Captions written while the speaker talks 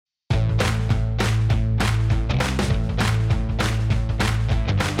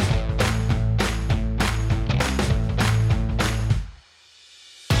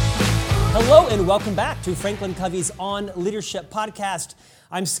and welcome back to Franklin Covey's On Leadership podcast.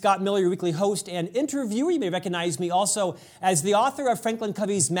 I'm Scott Miller, your weekly host and interviewer. You may recognize me also as the author of Franklin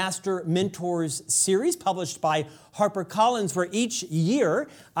Covey's Master Mentors series, published by HarperCollins, where each year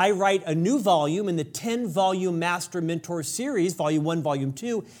I write a new volume in the 10-volume Master Mentors series. Volume 1, Volume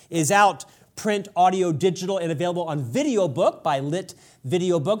 2 is out, print, audio, digital, and available on video book by Lit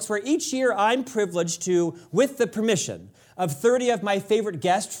Video Books, where each year I'm privileged to, with the permission of 30 of my favorite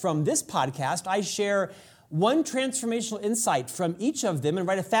guests from this podcast, I share one transformational insight from each of them and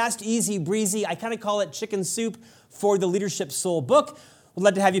write a fast, easy, breezy, I kind of call it chicken soup for the Leadership Soul book. We'd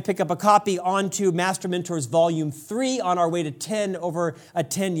love to have you pick up a copy onto Master Mentors Volume 3 on our way to 10 over a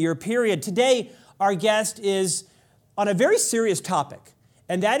 10-year period. Today, our guest is on a very serious topic,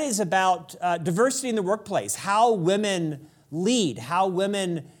 and that is about diversity in the workplace, how women lead, how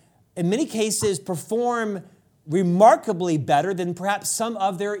women, in many cases, perform remarkably better than perhaps some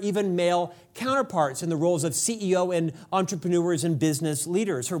of their even male counterparts in the roles of CEO and entrepreneurs and business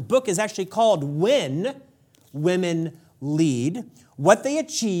leaders. Her book is actually called When Women Lead: What They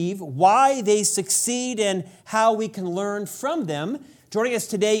Achieve, Why They Succeed, and How We Can Learn from Them. Joining us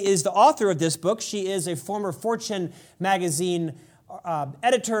today is the author of this book. She is a former Fortune magazine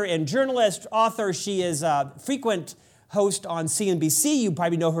editor and journalist, author. She is a frequent host on CNBC. You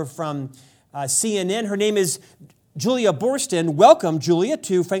probably know her from CNN. Her name is Julia Boorstin. Welcome, Julia,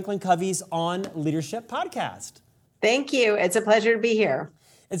 to Franklin Covey's On Leadership podcast. Thank you. It's a pleasure to be here.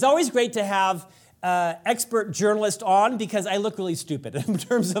 It's always great to have expert journalist on because I look really stupid in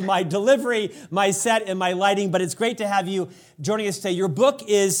terms of my delivery, my set, and my lighting, but it's great to have you joining us today. Your book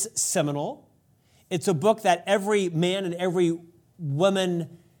is seminal. It's a book that every man and every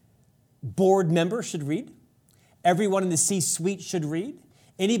woman board member should read. Everyone in the C-suite should read.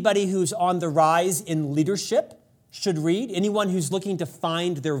 Anybody who's on the rise in leadership should read. Anyone who's looking to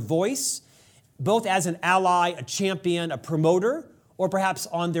find their voice, both as an ally, a champion, a promoter, or perhaps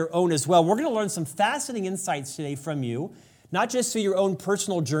on their own as well. We're going to learn some fascinating insights today from you, not just through your own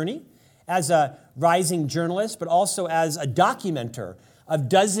personal journey as a rising journalist, but also as a documenter of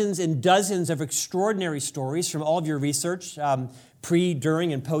dozens and dozens of extraordinary stories from all of your research, pre,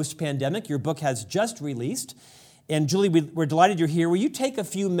 during, and post-pandemic. Your book has just released. And Julie, we're delighted you're here. Will you take a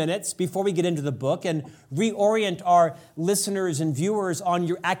few minutes before we get into the book and reorient our listeners and viewers on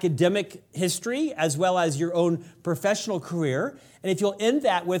your academic history as well as your own professional career? And if you'll end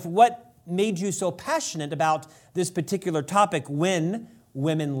that with what made you so passionate about this particular topic, when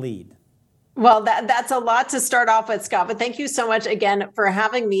women lead. Well, that's a lot to start off with, Scott, but thank you so much again for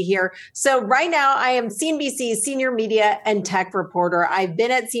having me here. So right now I am CNBC's senior media and tech reporter. I've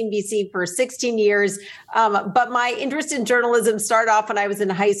been at CNBC for 16 years, but my interest in journalism started off when I was in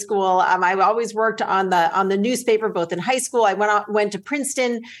high school. I always worked on the newspaper, both in high school. I went to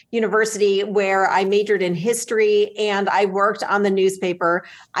Princeton University where I majored in history and I worked on the newspaper.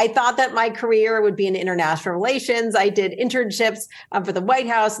 I thought that my career would be in international relations. I did internships for the White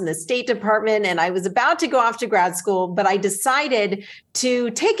House and the State Department. And I was about to go off to grad school, but I decided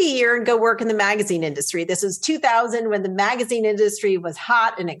to take a year and go work in the magazine industry. This was 2000 when the magazine industry was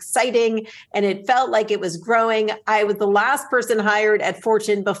hot and exciting, and it felt like it was growing. I was the last person hired at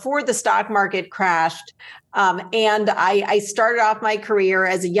Fortune before the stock market crashed. And I started off my career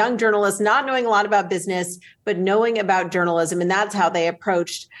as a young journalist, not knowing a lot about business, but knowing about journalism. And that's how they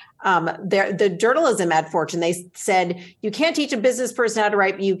approached the journalism at Fortune. They said, you can't teach a business person how to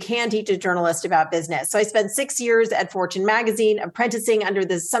write, but you can teach a journalist about business. So I spent 6 years at Fortune magazine, apprenticing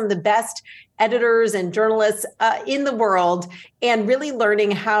under some of the best editors and journalists in the world, and really learning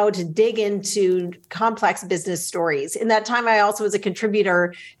how to dig into complex business stories. In that time, I also was a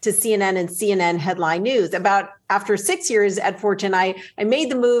contributor to CNN and CNN Headline News. After 6 years at Fortune, I made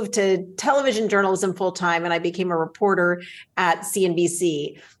the move to television journalism full-time, and I became a reporter at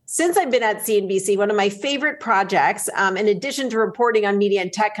CNBC. Since I've been at CNBC, one of my favorite projects, in addition to reporting on media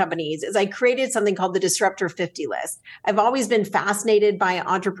and tech companies, is I created something called the Disruptor 50 list. I've always been fascinated by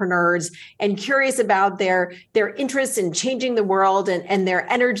entrepreneurs and curious about their interests in changing the world and their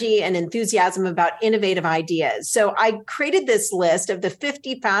energy and enthusiasm about innovative ideas. So I created this list of the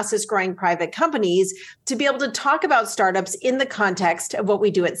 50 fastest growing private companies to be able to talk about startups in the context of what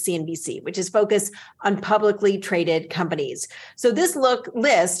we do at CNBC, which is focus on publicly traded companies. So this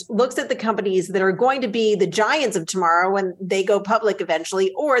list looks at the companies that are going to be the giants of tomorrow when they go public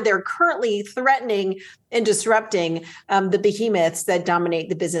eventually, or they're currently threatening and disrupting the behemoths that dominate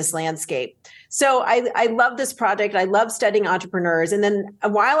the business landscape. So I love this project. I love studying entrepreneurs. And then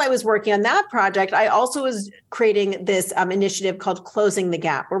while I was working on that project, I also was creating this initiative called Closing the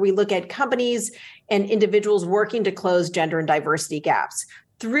Gap, where we look at companies and individuals working to close gender and diversity gaps.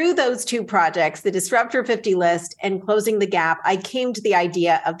 through those two projects, the Disruptor 50 list and Closing the Gap, I came to the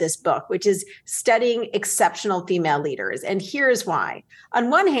idea of this book, which is studying exceptional female leaders. And here's why.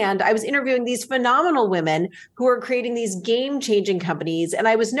 On one hand, I was interviewing these phenomenal women who are creating these game-changing companies. And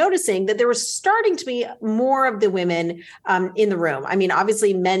I was noticing that there was starting to be more of the women in the room. I mean,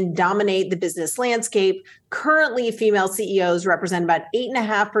 obviously, men dominate the business landscape. Currently, female CEOs represent about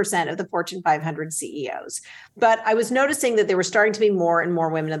 8.5% of the Fortune 500 CEOs. But I was noticing that there were starting to be more and more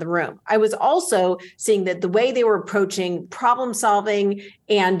women in the room. I was also seeing that the way they were approaching problem solving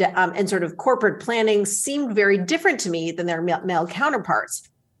and sort of corporate planning seemed very different to me than their male counterparts.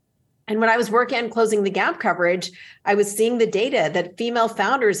 And when I was working on Closing the Gap coverage, I was seeing the data that female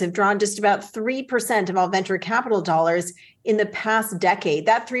founders have drawn just about 3% of all venture capital dollars in the past decade.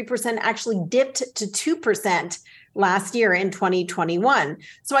 That 3% actually dipped to 2% last year in 2021.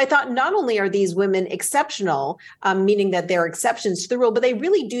 So I thought not only are these women exceptional, meaning that they're exceptions to the rule, but they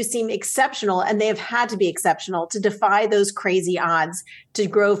really do seem exceptional, and they have had to be exceptional to defy those crazy odds to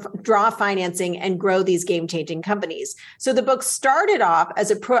draw financing and grow these game-changing companies. So the book started off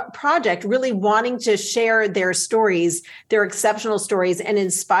as a project really wanting to share their stories, their exceptional stories, and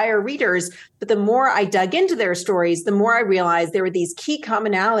inspire readers. But the more I dug into their stories, the more I realized there were these key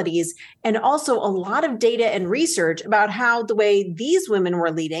commonalities and also a lot of data and research about how the way these women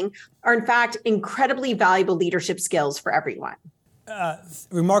were leading are, in fact, incredibly valuable leadership skills for everyone.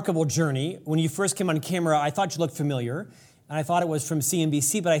 Remarkable journey. When you first came on camera, I thought you looked familiar, and I thought it was from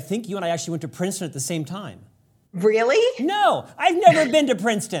CNBC, but I think you and I actually went to Princeton at the same time. Really? No, I've never been to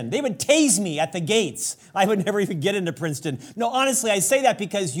Princeton. They would tase me at the gates. I would never even get into Princeton. No, honestly, I say that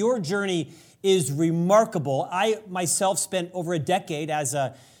because your journey is remarkable. I myself spent over a decade as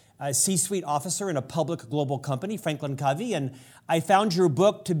a C-suite officer in a public global company, Franklin Covey, and I found your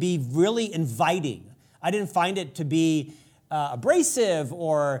book to be really inviting. I didn't find it to be abrasive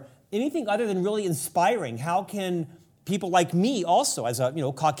or anything other than really inspiring. How can people like me also, as a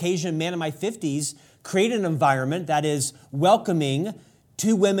Caucasian man in my 50s, create an environment that is welcoming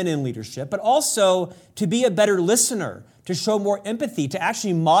to women in leadership, but also to be a better listener, to show more empathy, to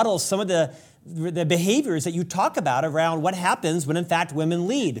actually model some of the behaviors that you talk about around what happens when, in fact, women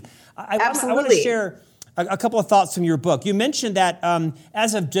lead. I want to share a couple of thoughts from your book. You mentioned that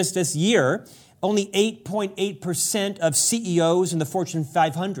as of just this year, only 8.8% of CEOs in the Fortune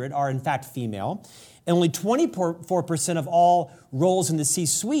 500 are, in fact, female, and only 24% of all roles in the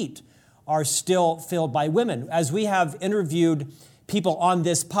C-suite are still filled by women. As we have interviewed people on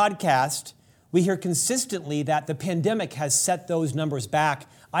this podcast, we hear consistently that the pandemic has set those numbers back.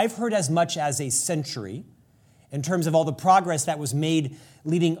 I've heard as much as a century in terms of all the progress that was made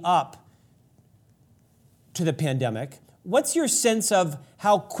leading up to the pandemic. What's your sense of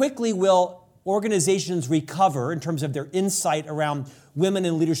how quickly will organizations recover in terms of their insight around women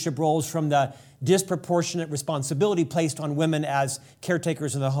in leadership roles from the disproportionate responsibility placed on women as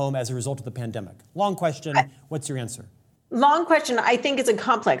caretakers in the home as a result of the pandemic? Long question. What's your answer? Long question. I think it's a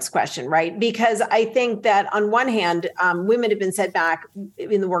complex question, right? Because I think that on one hand, women have been set back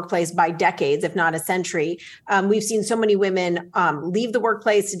in the workplace by decades, if not a century. We've seen so many women leave the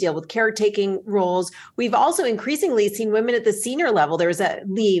workplace to deal with caretaking roles. We've also increasingly seen women at the senior level.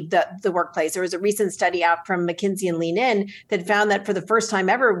 Leave the workplace. There was a recent study out from McKinsey and Lean In that found that for the first time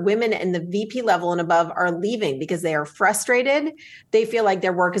ever, women in the VP level and above are leaving because they are frustrated. They feel like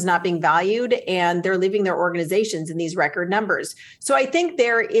their work is not being valued, and they're leaving their organizations in these record numbers. So I think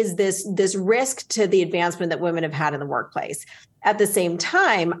there is this risk to the advancement that women have had in the workplace. At the same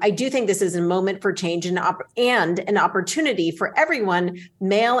time, I do think this is a moment for change and an opportunity for everyone,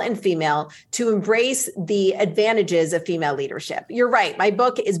 male and female, to embrace the advantages of female leadership. You're right. My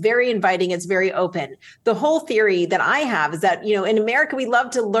book is very inviting. It's very open. The whole theory that I have is that, in America, we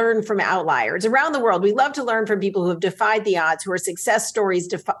love to learn from outliers. Around the world, we love to learn from people who have defied the odds, who are success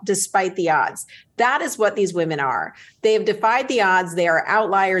stories despite the odds. That is what these women are. They have defied the odds. They are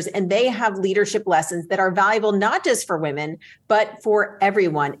outliers, and they have leadership lessons that are valuable not just for women, but for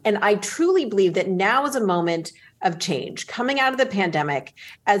everyone. And I truly believe that now is a moment of change coming out of the pandemic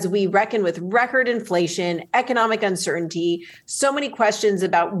as we reckon with record inflation, economic uncertainty, so many questions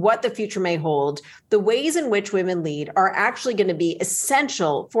about what the future may hold. The ways in which women lead are actually going to be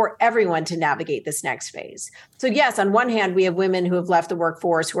essential for everyone to navigate this next phase. So yes, on one hand, we have women who have left the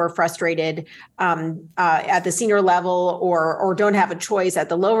workforce who are frustrated at the senior level or don't have a choice at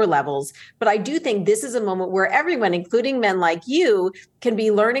the lower levels. But I do think this is a moment where everyone, including men like you, can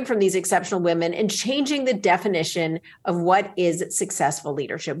be learning from these exceptional women and changing the definition of what is successful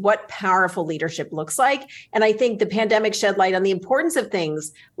leadership, what powerful leadership looks like. And I think the pandemic shed light on the importance of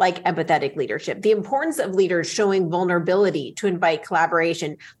things like empathetic leadership, the importance of leaders showing vulnerability to invite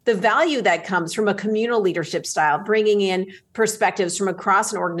collaboration, the value that comes from a communal leadership style, bringing in perspectives from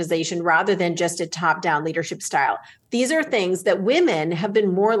across an organization rather than just a top-down leadership style. These are things that women have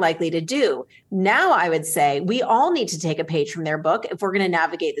been more likely to do. Now, I would say we all need to take a page from their book if we're going to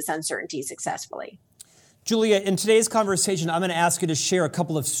navigate this uncertainty successfully. Julia, in today's conversation, I'm going to ask you to share a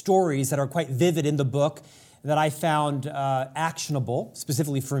couple of stories that are quite vivid in the book that I found actionable,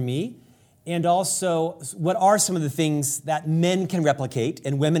 specifically for me, and also what are some of the things that men can replicate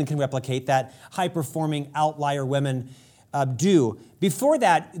and women can replicate that high-performing outlier women do. Before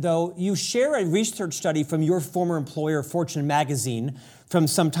that, though, you share a research study from your former employer, Fortune magazine, from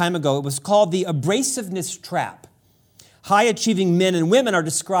some time ago. It was called The Abrasiveness Trap. High-achieving men and women are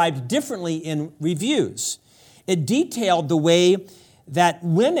described differently in reviews. It detailed the way that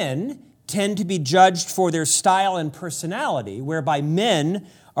women tend to be judged for their style and personality, whereby men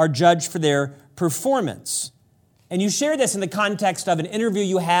are judged for their performance. And you share this in the context of an interview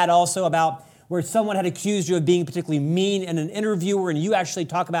you had also about where someone had accused you of being particularly mean in an interviewer, and you actually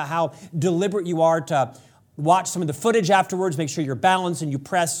talk about how deliberate you are to watch some of the footage afterwards, make sure you're balanced and you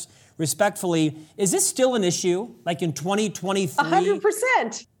press respectfully. Is this still an issue, like in 2023?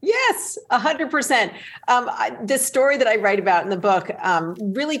 100%. Yes, 100%. This story that I write about in the book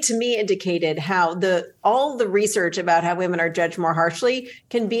really, to me, indicated how all the research about how women are judged more harshly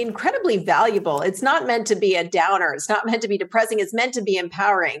can be incredibly valuable. It's not meant to be a downer. It's not meant to be depressing. It's meant to be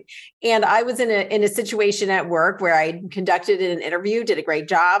empowering. And I was in a situation at work where I conducted an interview, did a great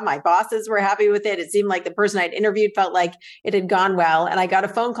job. My bosses were happy with it. It seemed like the person I'd interviewed felt like it had gone well. And I got a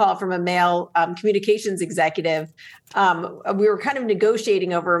phone call from a male communications executive. We were kind of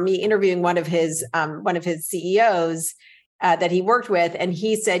negotiating over me interviewing one of his CEOs that he worked with. And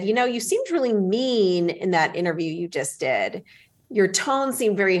he said, you seemed really mean in that interview you just did. Your tone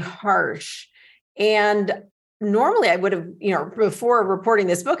seemed very harsh. And normally I would have, before reporting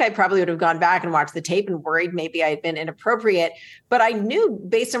this book, I probably would have gone back and watched the tape and worried maybe I had been inappropriate. But I knew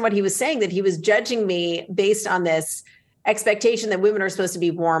based on what he was saying that he was judging me based on this expectation that women are supposed to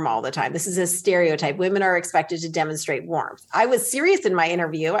be warm all the time. This is a stereotype. Women are expected to demonstrate warmth. I was serious in my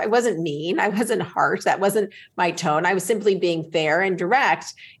interview. I wasn't mean. I wasn't harsh. That wasn't my tone. I was simply being fair and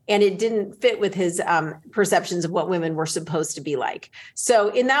direct, and it didn't fit with his perceptions of what women were supposed to be like. So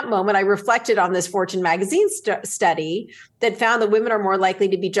in that moment, I reflected on this Fortune magazine study that found that women are more likely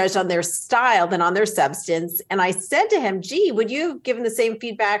to be judged on their style than on their substance. And I said to him, would you have given the same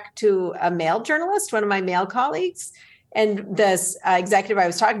feedback to a male journalist, one of my male colleagues? And this executive I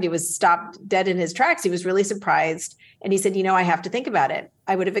was talking to was stopped dead in his tracks. He was really surprised. And he said, I have to think about it.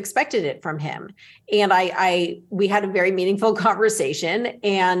 I would have expected it from him. And we had a very meaningful conversation.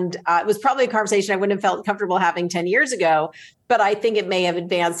 And it was probably a conversation I wouldn't have felt comfortable having 10 years ago. But I think it may have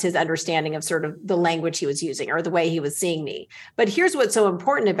advanced his understanding of sort of the language he was using or the way he was seeing me. But here's what's so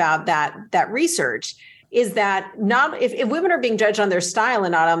important about that research is that if women are being judged on their style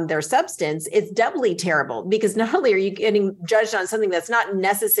and not on their substance, it's doubly terrible because not only are you getting judged on something that's not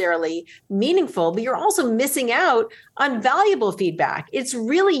necessarily meaningful, but you're also missing out on valuable feedback. It's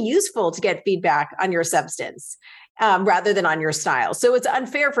really useful to get feedback on your substance rather than on your style. So it's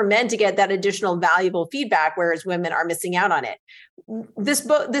unfair for men to get that additional valuable feedback, whereas women are missing out on it. This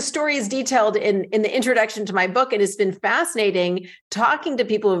story is detailed in the introduction to my book, and it's been fascinating talking to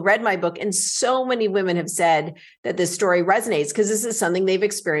people who've read my book. And so many women have said that this story resonates because this is something they've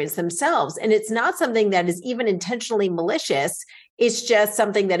experienced themselves. And it's not something that is even intentionally malicious. It's just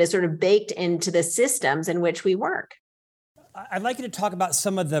something that is sort of baked into the systems in which we work. I'd like you to talk about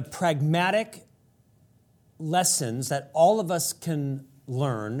some of the pragmatic lessons that all of us can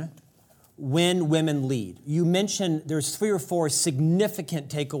learn when women lead. You mentioned there's 3 or 4 significant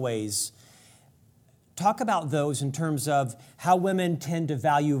takeaways. Talk about those in terms of how women tend to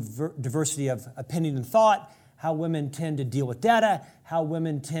value diversity of opinion and thought, how women tend to deal with data, how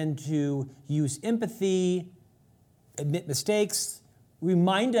women tend to use empathy, admit mistakes.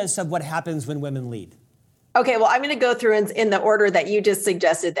 Remind us of what happens when women lead. Okay, well, I'm going to go through in the order that you just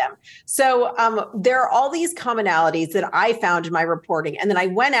suggested them. So there are all these commonalities that I found in my reporting. And then I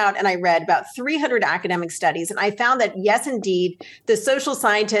went out and I read about 300 academic studies. And I found that, yes, indeed, the social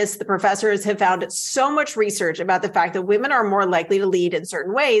scientists, the professors have found so much research about the fact that women are more likely to lead in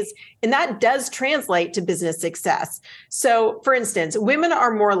certain ways. And that does translate to business success. So, for instance, women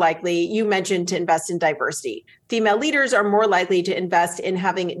are more likely, you mentioned, to invest in diversity. Female leaders are more likely to invest in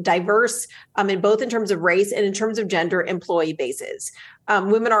having diverse, in both in terms of race race and in terms of gender employee bases.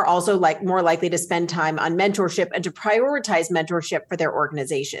 Women are also more likely to spend time on mentorship and to prioritize mentorship for their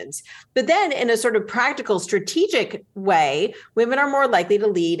organizations. But then in a sort of practical, strategic way, women are more likely to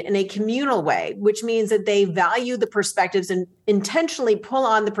lead in a communal way, which means that they value the perspectives and intentionally pull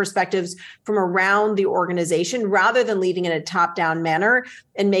on the perspectives from around the organization rather than leading in a top-down manner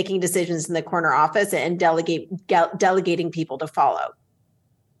and making decisions in the corner office and delegating people to follow.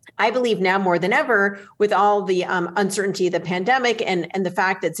 I believe now more than ever, with all the uncertainty of the pandemic and the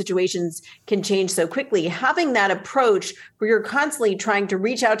fact that situations can change so quickly, having that approach where you're constantly trying to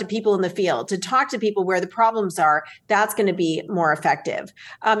reach out to people in the field, to talk to people where the problems are, that's going to be more effective.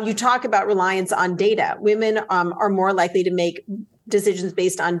 You talk about reliance on data. Women are more likely to make decisions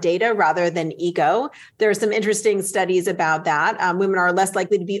based on data rather than ego. There are some interesting studies about that. Women are less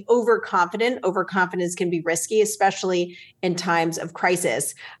likely to be overconfident. Overconfidence can be risky, especially in times of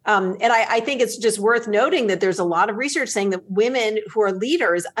crisis. And I think it's just worth noting that there's a lot of research saying that women who are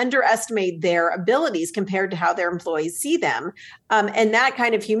leaders underestimate their abilities compared to how their employees see them. And that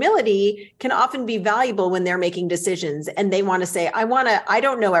kind of humility can often be valuable when they're making decisions and they want to say, I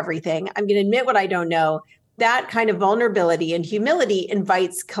don't know everything. I'm going to admit what I don't know. That kind of vulnerability and humility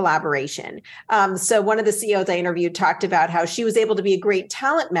invites collaboration. So one of the CEOs I interviewed talked about how she was able to be a great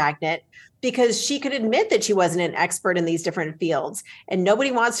talent magnet because she could admit that she wasn't an expert in these different fields. And nobody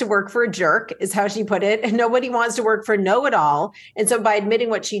wants to work for a jerk, is how she put it. And nobody wants to work for know-it-all. And so by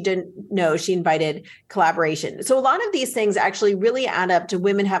admitting what she didn't know, she invited collaboration. So a lot of these things actually really add up to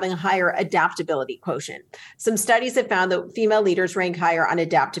women having a higher adaptability quotient. Some studies have found that female leaders rank higher on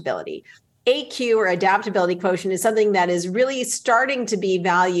adaptability. AQ or adaptability quotient is something that is really starting to be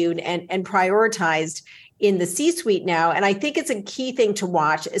valued and prioritized in the C-suite now. And I think it's a key thing to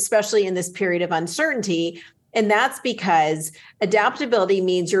watch, especially in this period of uncertainty. And that's because adaptability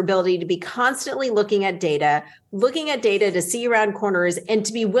means your ability to be constantly looking at data to see around corners and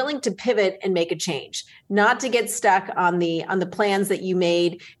to be willing to pivot and make a change, not to get stuck on the plans that you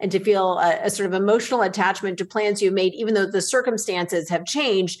made and to feel a sort of emotional attachment to plans you made, even though the circumstances have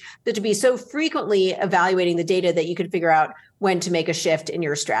changed, but to be so frequently evaluating the data that you could figure out when to make a shift in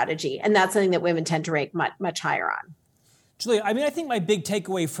your strategy. And that's something that women tend to rank much, much higher on. Julia, I think my big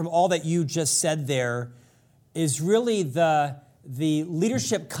takeaway from all that you just said there is really the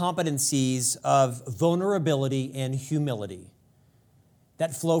leadership competencies of vulnerability and humility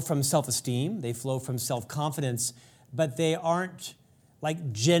that flow from self-esteem, they flow from self-confidence, but they aren't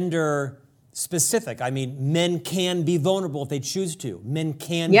like gender specific. Men can be vulnerable if they choose to. Men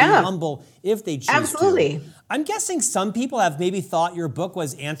can be humble if they choose Absolutely. to. I'm guessing some people have maybe thought your book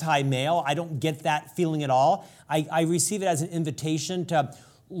was anti-male. I don't get that feeling at all. I receive it as an invitation to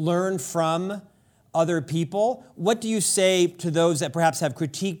learn from other people. What do you say to those that perhaps have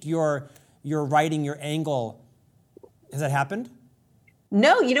critiqued your writing, your angle? Has that happened?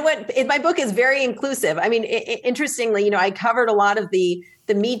 No, you know what? My book is very inclusive. Interestingly, I covered a lot of the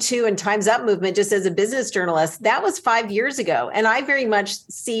Me Too and Time's Up movement just as a business journalist. That was 5 years ago. And I very much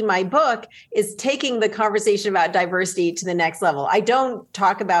see my book is taking the conversation about diversity to the next level. I don't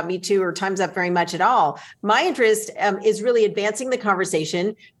talk about Me Too or Time's Up very much at all. My interest is really advancing the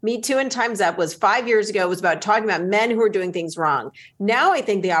conversation. Me Too and Time's Up was 5 years ago. It was about talking about men who are doing things wrong. Now I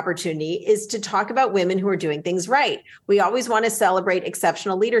think the opportunity is to talk about women who are doing things right. We always want to celebrate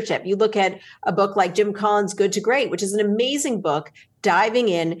exceptional leadership. You look at a book like Jim Collins' Good to Great, which is an amazing book diving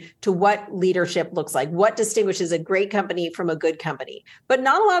in to what leadership looks like, what distinguishes a great company from a good company. But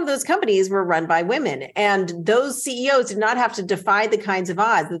not a lot of those companies were run by women. And those CEOs did not have to defy the kinds of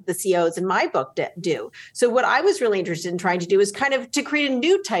odds that the CEOs in my book do. So what I was really interested in trying to do is kind of to create a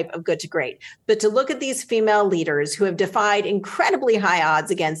new type of good to great, but to look at these female leaders who have defied incredibly high odds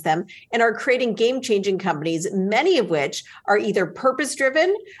against them and are creating game-changing companies, many of which are either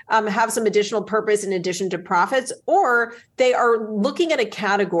purpose-driven, have some additional purpose in addition to profits, or they are looking at a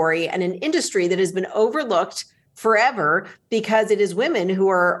category and an industry that has been overlooked forever because it is women who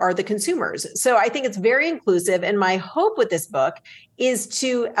are the consumers. So I think it's very inclusive. And my hope with this book is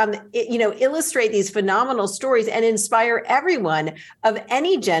to, illustrate these phenomenal stories and inspire everyone of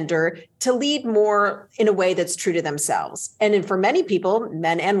any gender to lead more in a way that's true to themselves. And for many people,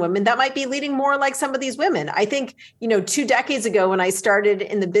 men and women, that might be leading more like some of these women. I think, 2 decades ago, when I started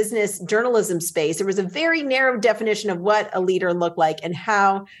in the business journalism space, there was a very narrow definition of what a leader looked like and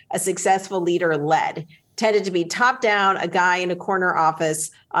how a successful leader led. Tended to be top down, a guy in a corner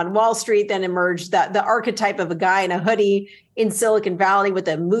office on Wall Street. Then emerged the archetype of a guy in a hoodie in Silicon Valley with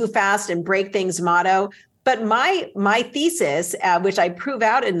a move fast and break things motto. But my thesis, which I prove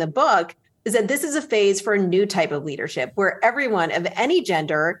out in the book, is that this is a phase for a new type of leadership where everyone of any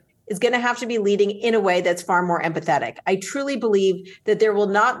gender is going to have to be leading in a way that's far more empathetic. I truly believe that there will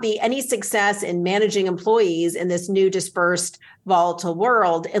not be any success in managing employees in this new dispersed, volatile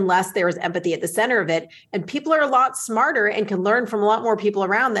world unless there is empathy at the center of it. And people are a lot smarter and can learn from a lot more people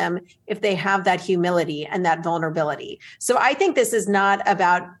around them if they have that humility and that vulnerability. So I think this is not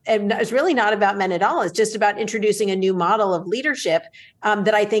about, and it's really not about men at all. It's just about introducing a new model of leadership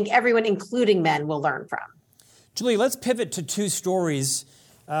that I think everyone, including men, will learn from. Julie, let's pivot to two stories.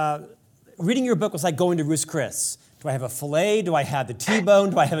 Reading your book was like going to Ruth's Chris. Do I have a filet? Do I have the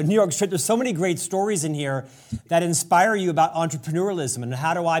T-bone? Do I have a New York strip? There's so many great stories in here that inspire you about entrepreneurialism and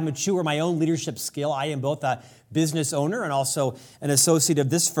how do I mature my own leadership skill. I am both a business owner and also an associate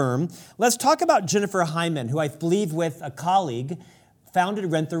of this firm. Let's talk about Jennifer Hyman, who I believe with a colleague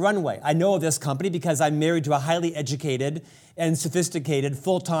founded Rent the Runway. I know of this company because I'm married to a highly educated and sophisticated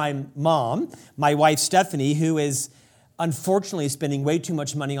full-time mom, my wife Stephanie, who is unfortunately spending way too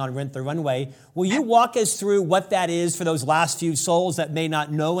much money on Rent the Runway. Will you walk us through what that is for those last few souls that may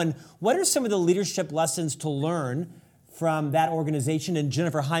not know, and what are some of the leadership lessons to learn from that organization and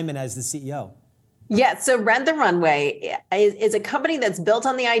Jennifer Hyman as the CEO? Yeah, so Rent the Runway is a company that's built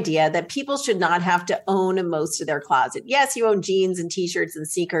on the idea that people should not have to own most of their closet. Yes, you own jeans and t-shirts and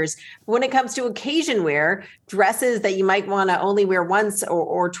sneakers. But when it comes to occasion wear, dresses that you might want to only wear once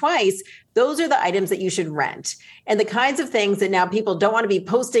or twice, those are the items that you should rent. And the kinds of things that now people don't want to be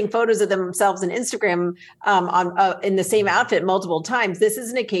posting photos of themselves on Instagram in the same outfit multiple times. This is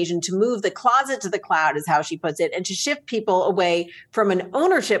an occasion to move the closet to the cloud, is how she puts it, and to shift people away from an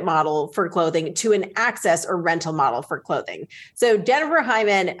ownership model for clothing to an access or rental model for clothing. So Jennifer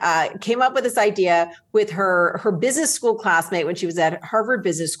Hyman came up with this idea with her business school classmate when she was at Harvard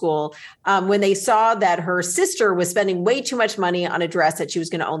Business School, when they saw that her sister was spending way too much money on a dress that she was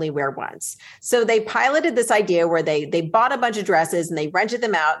going to only wear once. So they piloted this idea where they bought a bunch of dresses and they rented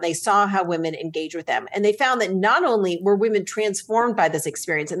them out and they saw how women engage with them. And they found that not only were women transformed by this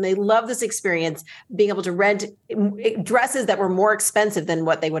experience, and they love this experience, being able to rent dresses that were more expensive than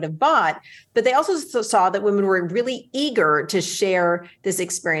what they would have bought, but they also saw that women were really eager to share this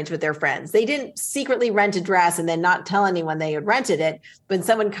experience with their friends. They didn't secretly rent a dress and then not tell anyone they had rented it. When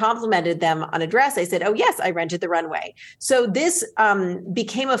someone complimented them on a dress, they said, "Oh yes, I rented the Runway." So this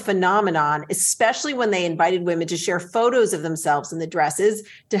became a phenomenon, especially when they invited women to share photos of themselves in the dresses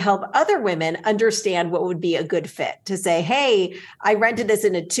to help other women understand what would be a good fit. To say, "Hey, I rented this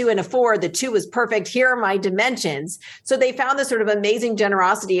in a 2 and a 4. The 2 was perfect. Here are my dimensions." So they found this sort of amazing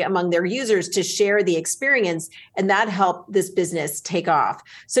generosity among their users to share the experience, and that helped this business take off.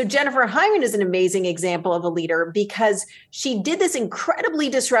 So Jennifer Hyman is an amazing example of a leader because she did this incredibly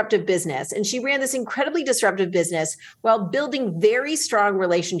disruptive business, and she ran this incredibly disruptive business while building very strong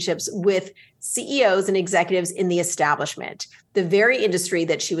relationships with CEOs and executives in the establishment, the very industry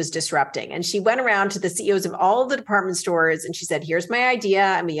that she was disrupting. And she went around to the CEOs of all of the department stores and she said, "Here's my idea.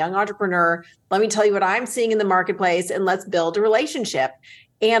 I'm a young entrepreneur. Let me tell you what I'm seeing in the marketplace and let's build a relationship."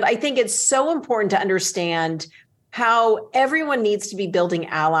 And I think it's so important to understand how everyone needs to be building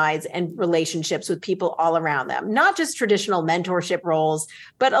allies and relationships with people all around them, not just traditional mentorship roles,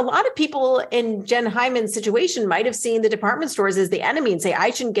 but a lot of people in Jen Hyman's situation might have seen the department stores as the enemy and say, "I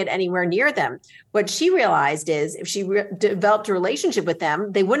shouldn't get anywhere near them." What she realized is if she developed a relationship with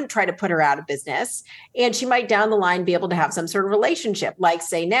them, they wouldn't try to put her out of business. And she might down the line be able to have some sort of relationship. Like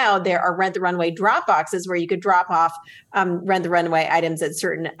say now there are Rent the Runway drop boxes where you could drop off Rent the Runway items at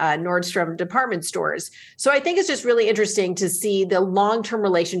certain Nordstrom department stores. So I think it's just really interesting to see the long-term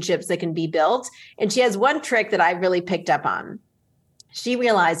relationships that can be built. And she has one trick that I really picked up on. She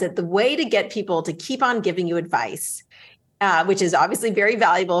realized that the way to get people to keep on giving you advice, which is obviously very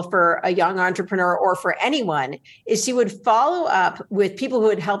valuable for a young entrepreneur or for anyone, is she would follow up with people who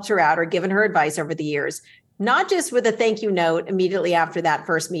had helped her out or given her advice over the years, not just with a thank you note immediately after that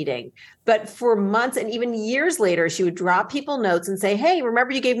first meeting, but for months and even years later, she would drop people notes and say, "Hey,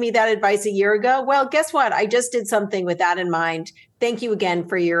 remember you gave me that advice a year ago? Well, guess what? I just did something with that in mind. Thank you again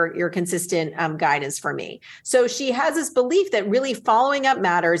for your consistent guidance for me." So she has this belief that really following up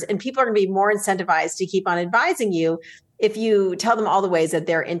matters and people are going to be more incentivized to keep on advising you if you tell them all the ways that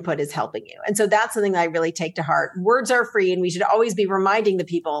their input is helping you. And so that's something that I really take to heart. Words are free, and we should always be reminding the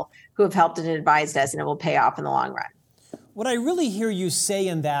people who have helped and advised us, and it will pay off in the long run. What I really hear you say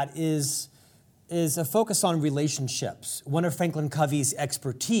in that is a focus on relationships. One of Franklin Covey's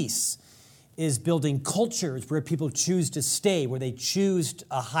expertise is building cultures where people choose to stay, where they choose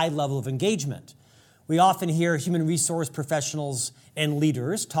a high level of engagement. We often hear human resource professionals and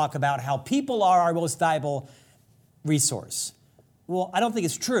leaders talk about how people are our most valuable resource. Well, I don't think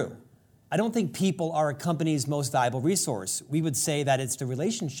it's true. I don't think people are a company's most valuable resource. We would say that it's the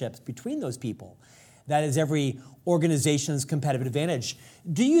relationships between those people that is every organization's competitive advantage.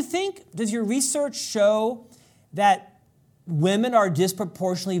 Does your research show that women are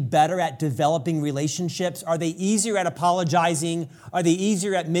disproportionately better at developing relationships? Are they easier at apologizing? Are they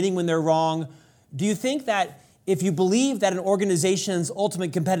easier at admitting when they're wrong? Do you think that if you believe that an organization's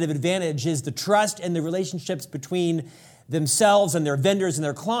ultimate competitive advantage is the trust and the relationships between themselves and their vendors and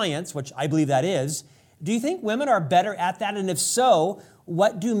their clients, which I believe that is, do you think women are better at that? And if so,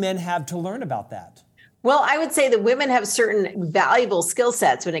 what do men have to learn about that? Well, I would say that women have certain valuable skill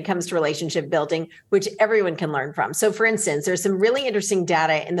sets when it comes to relationship building, which everyone can learn from. So for instance, there's some really interesting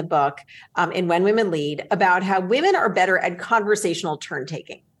data in the book, in When Women Lead, about how women are better at conversational turn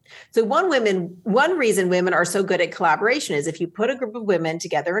taking. So one reason women are so good at collaboration is if you put a group of women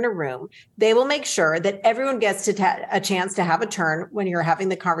together in a room, they will make sure that everyone gets a chance to have a turn when you're having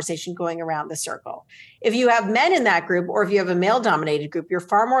the conversation going around the circle. If you have men in that group, or if you have a male-dominated group, you're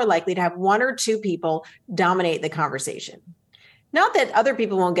far more likely to have one or two people dominate the conversation. Not that other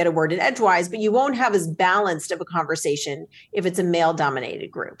people won't get a word in edgewise, but you won't have as balanced of a conversation if it's a male-dominated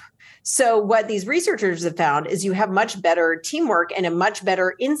group. So what these researchers have found is you have much better teamwork and a much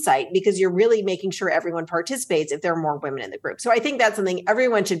better insight because you're really making sure everyone participates if there are more women in the group. So I think that's something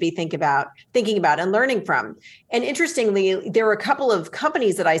everyone should be thinking about and learning from. And interestingly, there were a couple of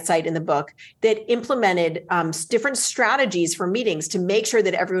companies that I cite in the book that implemented different strategies for meetings to make sure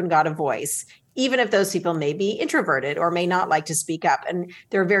that everyone got a voice, even if those people may be introverted or may not like to speak up. And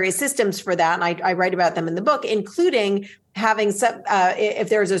there are various systems for that. And I write about them in the book, including having some, if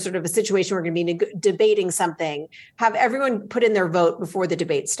there's a sort of a situation we're going to be debating something, have everyone put in their vote before the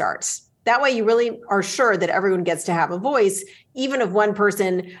debate starts. That way you really are sure that everyone gets to have a voice, even if one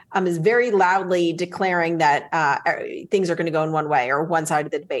person is very loudly declaring that things are going to go in one way or one side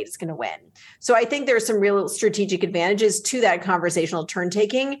of the debate is going to win. So I think there's some real strategic advantages to that conversational turn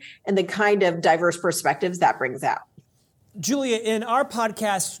taking and the kind of diverse perspectives that brings out. Julia, in our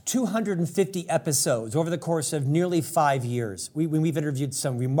podcast, 250 episodes over the course of nearly 5 years, we've interviewed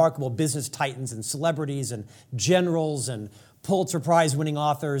some remarkable business titans and celebrities and generals and Pulitzer Prize-winning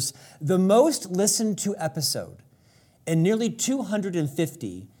authors. The most listened to episode in nearly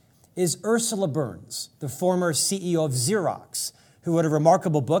 250 is Ursula Burns, the former CEO of Xerox, who wrote a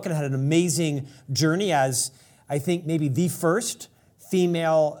remarkable book and had an amazing journey as, I think, maybe the first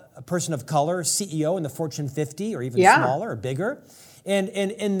female person of color CEO in the Fortune 50 or even smaller or bigger. And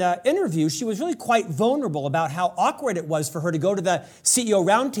in the interview, she was really quite vulnerable about how awkward it was for her to go to the CEO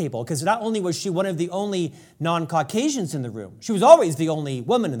roundtable, because not only was she one of the only non-Caucasians in the room, she was always the only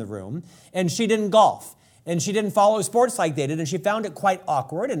woman in the room, and she didn't golf, and she didn't follow sports like they did, and she found it quite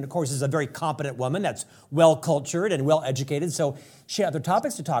awkward. And of course, is a very competent woman that's well-cultured and well-educated, so she had other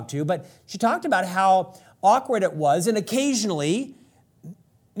topics to talk to, but she talked about how awkward it was, and occasionally,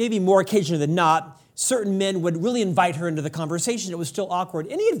 maybe more occasionally than not, certain men would really invite her into the conversation. It was still awkward.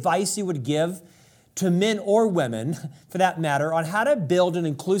 Any advice you would give to men or women, for that matter, on how to build an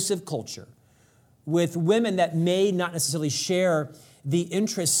inclusive culture with women that may not necessarily share the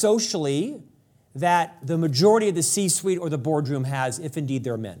interests socially that the majority of the C-suite or the boardroom has, if indeed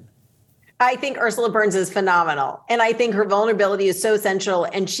they're men? I think Ursula Burns is phenomenal. And I think her vulnerability is so essential.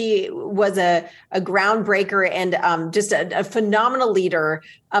 And she was a groundbreaker and just a phenomenal leader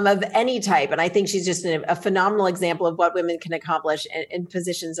of any type. And I think she's just a phenomenal example of what women can accomplish in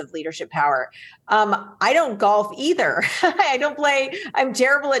positions of leadership power. I don't golf either. I don't play. I'm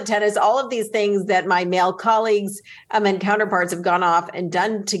terrible at tennis. All of these things that my male colleagues and counterparts have gone off and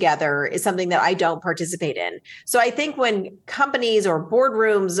done together is something that I don't participate in. So I think when companies or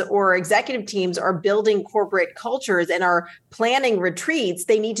boardrooms or executive teams are building corporate cultures and are planning retreats,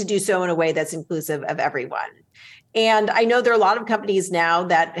 they need to do so in a way that's inclusive of everyone. And I know there are a lot of companies now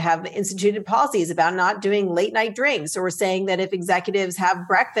that have instituted policies about not doing late night drinks, or saying that if executives have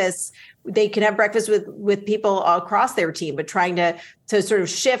breakfast, they can have breakfast with people across their team, but trying to sort of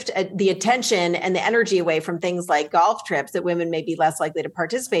shift the attention and the energy away from things like golf trips that women may be less likely to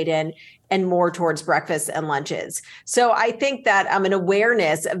participate in and more towards breakfasts and lunches. So I think that an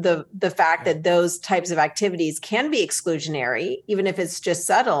awareness of the fact that those types of activities can be exclusionary, even if it's just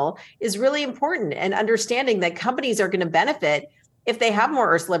subtle, is really important. And understanding that companies are going to benefit if they have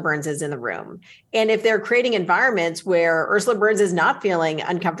more Ursula Burnses in the room. And if they're creating environments where Ursula Burns is not feeling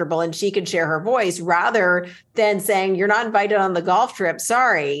uncomfortable and she can share her voice, rather than saying, you're not invited on the golf trip,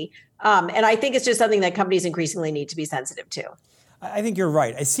 sorry. And I think it's just something that companies increasingly need to be sensitive to. I think you're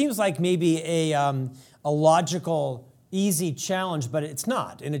right. It seems like maybe a logical, easy challenge, but it's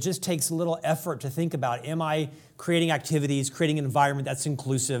not. And it just takes a little effort to think about, am I creating activities, creating an environment that's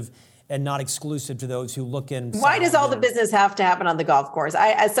inclusive? and not exclusive to those who look in. Why does all the business have to happen on the golf course?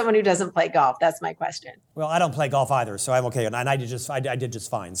 As someone who doesn't play golf, that's my question. Well, I don't play golf either, so I'm okay. And I did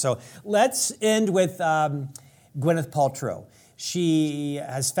just fine. So let's end with Gwyneth Paltrow. She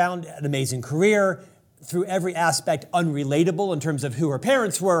has found an amazing career through every aspect unrelatable in terms of who her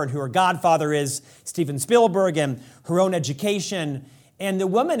parents were and who her godfather is, Steven Spielberg, and her own education. And the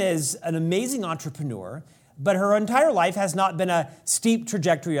woman is an amazing entrepreneur, but her entire life has not been a steep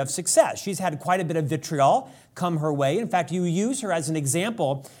trajectory of success. She's had quite a bit of vitriol come her way. In fact, you use her as an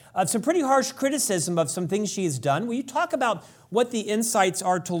example of some pretty harsh criticism of some things she has done. Will you talk about what the insights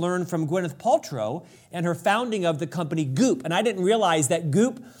are to learn from Gwyneth Paltrow and her founding of the company Goop? And I didn't realize that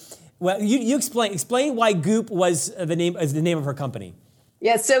Goop, well, you explain why Goop was the name of her company.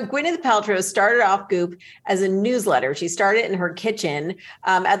 Yeah, so Gwyneth Paltrow started off Goop as a newsletter. She started in her kitchen.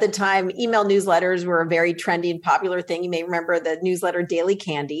 At the time, email newsletters were a very trendy and popular thing. You may remember the newsletter Daily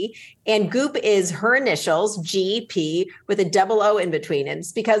Candy. And Goop is her initials, GP, with a double O in between. And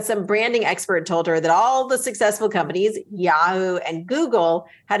it's because some branding expert told her that all the successful companies, Yahoo and Google,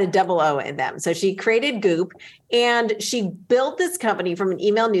 had a double O in them. So she created Goop, and she built this company from an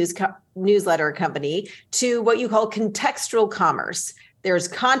email newsletter company to what you call contextual commerce. There's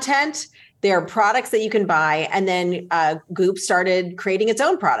content, there are products that you can buy, and then Goop started creating its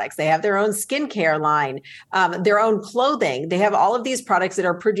own products. They have their own skincare line, their own clothing. They have all of these products that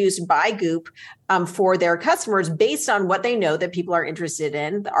are produced by Goop for their customers based on what they know that people are interested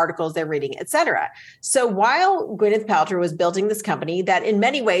in, the articles they're reading, et cetera. So while Gwyneth Paltrow was building this company that in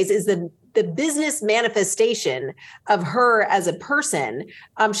many ways is the business manifestation of her as a person,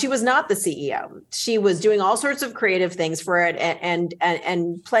 she was not the CEO. She was doing all sorts of creative things for it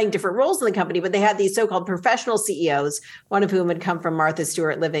and playing different roles in the company. But they had these so-called professional CEOs, one of whom had come from Martha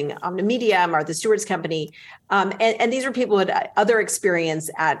Stewart Living Omnimedia, Martha Stewart's company. And these were people who had other experience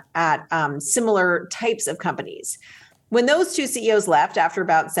at similar types of companies. When those two CEOs left after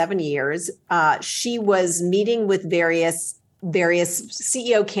about 7 years, she was meeting with various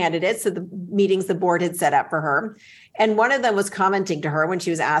CEO candidates at the meetings the board had set up for her. And one of them was commenting to her when she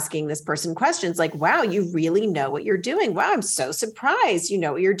was asking this person questions like, wow, you really know what you're doing. Wow, I'm so surprised you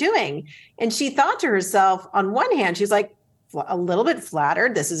know what you're doing. And she thought to herself, on one hand, she's like, a little bit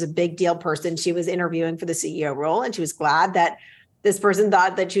flattered. This is a big deal person she was interviewing for the CEO role. And she was glad that this person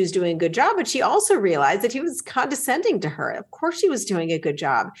thought that she was doing a good job, but she also realized that he was condescending to her. Of course, she was doing a good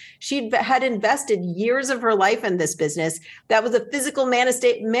job. She had invested years of her life in this business. That was a physical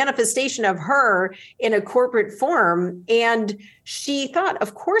manifestation of her in a corporate form. And she thought,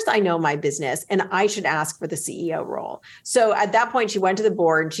 of course, I know my business and I should ask for the CEO role. So at that point, she went to the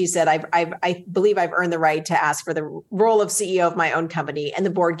board and she said, I believe I've earned the right to ask for the role of CEO of my own company. And the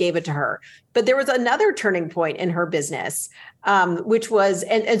board gave it to her. But there was another turning point in her business, which was,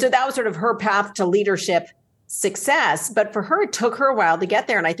 and so that was sort of her path to leadership success. But for her, it took her a while to get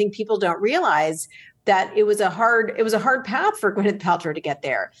there. And I think people don't realize that it was a hard path for Gwyneth Paltrow to get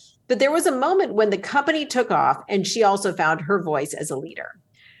there. But there was a moment when the company took off and she also found her voice as a leader.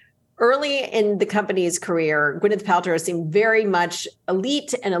 Early in the company's career, Gwyneth Paltrow seemed very much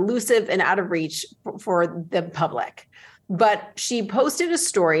elite and elusive and out of reach for the public. But she posted a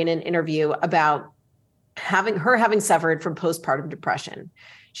story in an interview about having suffered from postpartum depression.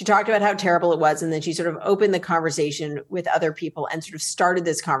 She talked about how terrible it was, and then she sort of opened the conversation with other people and sort of started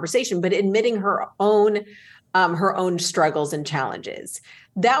this conversation, but admitting her own struggles and challenges.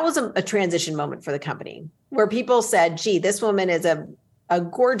 That was a transition moment for the company where people said, gee, this woman is a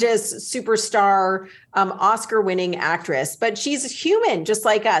gorgeous superstar, Oscar-winning actress, but she's human just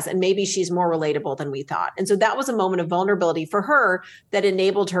like us. And maybe she's more relatable than we thought. And so that was a moment of vulnerability for her that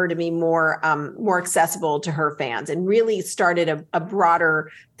enabled her to be more accessible to her fans and really started a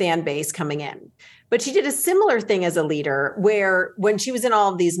broader fan base coming in. But she did a similar thing as a leader where when she was in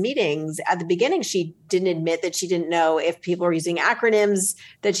all of these meetings at the beginning, she didn't admit that she didn't know if people were using acronyms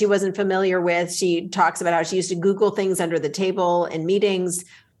that she wasn't familiar with. She talks about how she used to Google things under the table in meetings.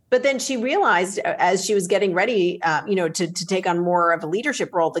 But then she realized as she was getting ready, to take on more of a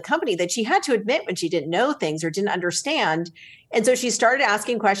leadership role at the company that she had to admit when she didn't know things or didn't understand. And so she started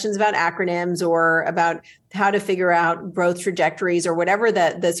asking questions about acronyms or about how to figure out growth trajectories or whatever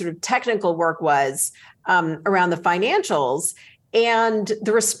the sort of technical work was around the financials. And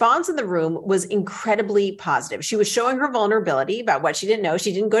the response in the room was incredibly positive. She was showing her vulnerability about what she didn't know.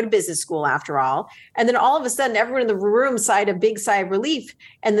 She didn't go to business school after all. And then all of a sudden, everyone in the room sighed a big sigh of relief.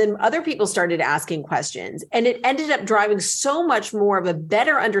 And then other people started asking questions. And it ended up driving so much more of a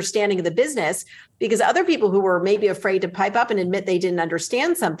better understanding of the business because other people who were maybe afraid to pipe up and admit they didn't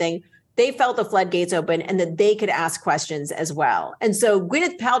understand something they felt the floodgates open and that they could ask questions as well. And so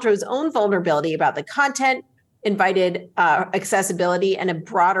Gwyneth Paltrow's own vulnerability about the content invited accessibility and a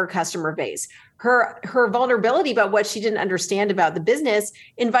broader customer base. Her vulnerability about what she didn't understand about the business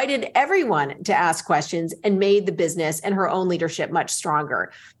invited everyone to ask questions and made the business and her own leadership much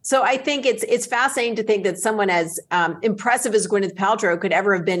stronger. So I think it's fascinating to think that someone as impressive as Gwyneth Paltrow could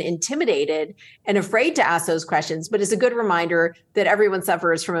ever have been intimidated and afraid to ask those questions. But it's a good reminder that everyone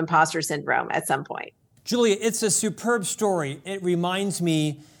suffers from imposter syndrome at some point. Julia, it's a superb story. It reminds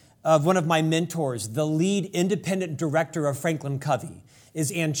me of one of my mentors, the lead independent director of Franklin Covey,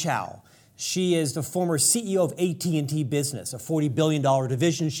 is Ann Chow. She is the former CEO of AT&T Business, a $40 billion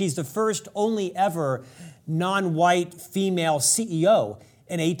division. She's the first, only ever non-white female CEO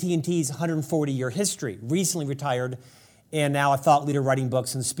in AT&T's 140-year history, recently retired, and now a thought leader writing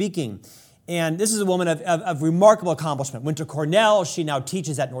books and speaking. And this is a woman of remarkable accomplishment. Went to Cornell. She now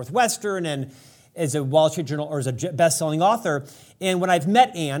teaches at Northwestern and is a Wall Street Journal or is a best-selling author. And when I've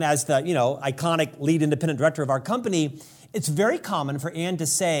met Ann as the iconic lead independent director of our company, it's very common for Ann to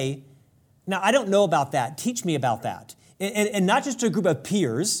say, now, I don't know about that. Teach me about that. And not just to a group of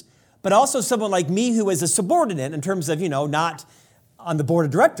peers, but also someone like me who is a subordinate in terms of, not on the board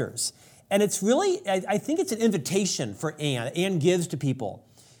of directors. And it's really, I think it's an invitation for Ann. Ann gives to people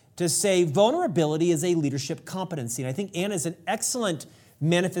to say vulnerability is a leadership competency. And I think Ann is an excellent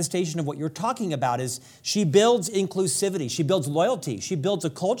manifestation of what you're talking about. Is she builds inclusivity, she builds loyalty, she builds a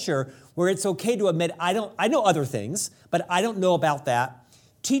culture where it's okay to admit, I know other things, but I don't know about that.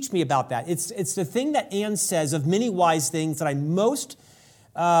 Teach me about that. It's the thing that Ann says of many wise things that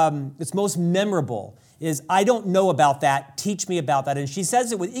it's most memorable is, I don't know about that. Teach me about that. And she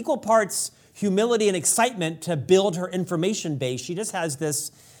says it with equal parts humility and excitement to build her information base. She just has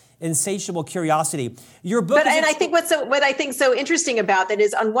this insatiable curiosity. Your book, I think what I think so interesting about that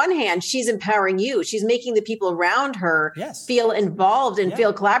is, on one hand, she's empowering you. She's making the people around her feel involved and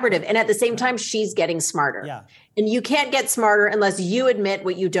feel collaborative, and at the same time, she's getting smarter. Yeah. And you can't get smarter unless you admit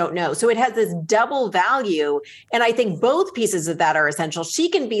what you don't know. So it has this double value, and I think both pieces of that are essential. She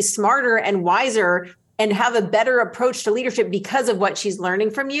can be smarter and wiser and have a better approach to leadership because of what she's learning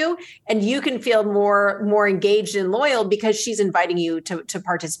from you. And you can feel more engaged and loyal because she's inviting you to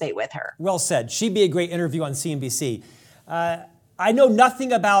participate with her. Well said. She'd be a great interview on CNBC. I know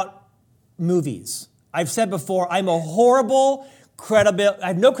nothing about movies. I've said before, I have no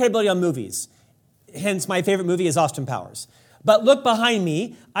credibility on movies. Hence, my favorite movie is Austin Powers. But look behind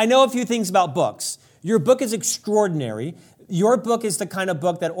me. I know a few things about books. Your book is extraordinary. Your book is the kind of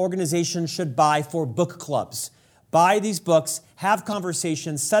book that organizations should buy for book clubs. Buy these books, have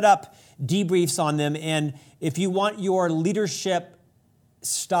conversations, set up debriefs on them, and if you want your leadership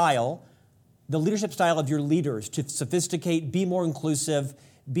style, the leadership style of your leaders to sophisticate, be more inclusive,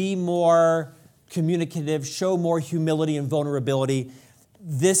 be more communicative, show more humility and vulnerability,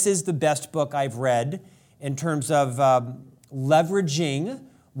 this is the best book I've read in terms of leveraging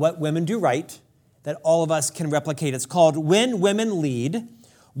what women do right that all of us can replicate. It's called When Women Lead,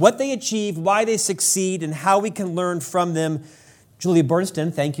 What They Achieve, Why They Succeed, and How We Can Learn from Them. Julia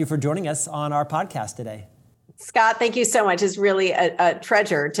Boorstin, thank you for joining us on our podcast today. Scott, thank you so much. It's really a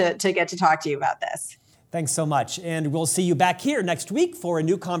treasure to get to talk to you about this. Thanks so much. And we'll see you back here next week for a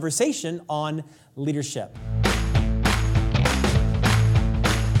new conversation on leadership.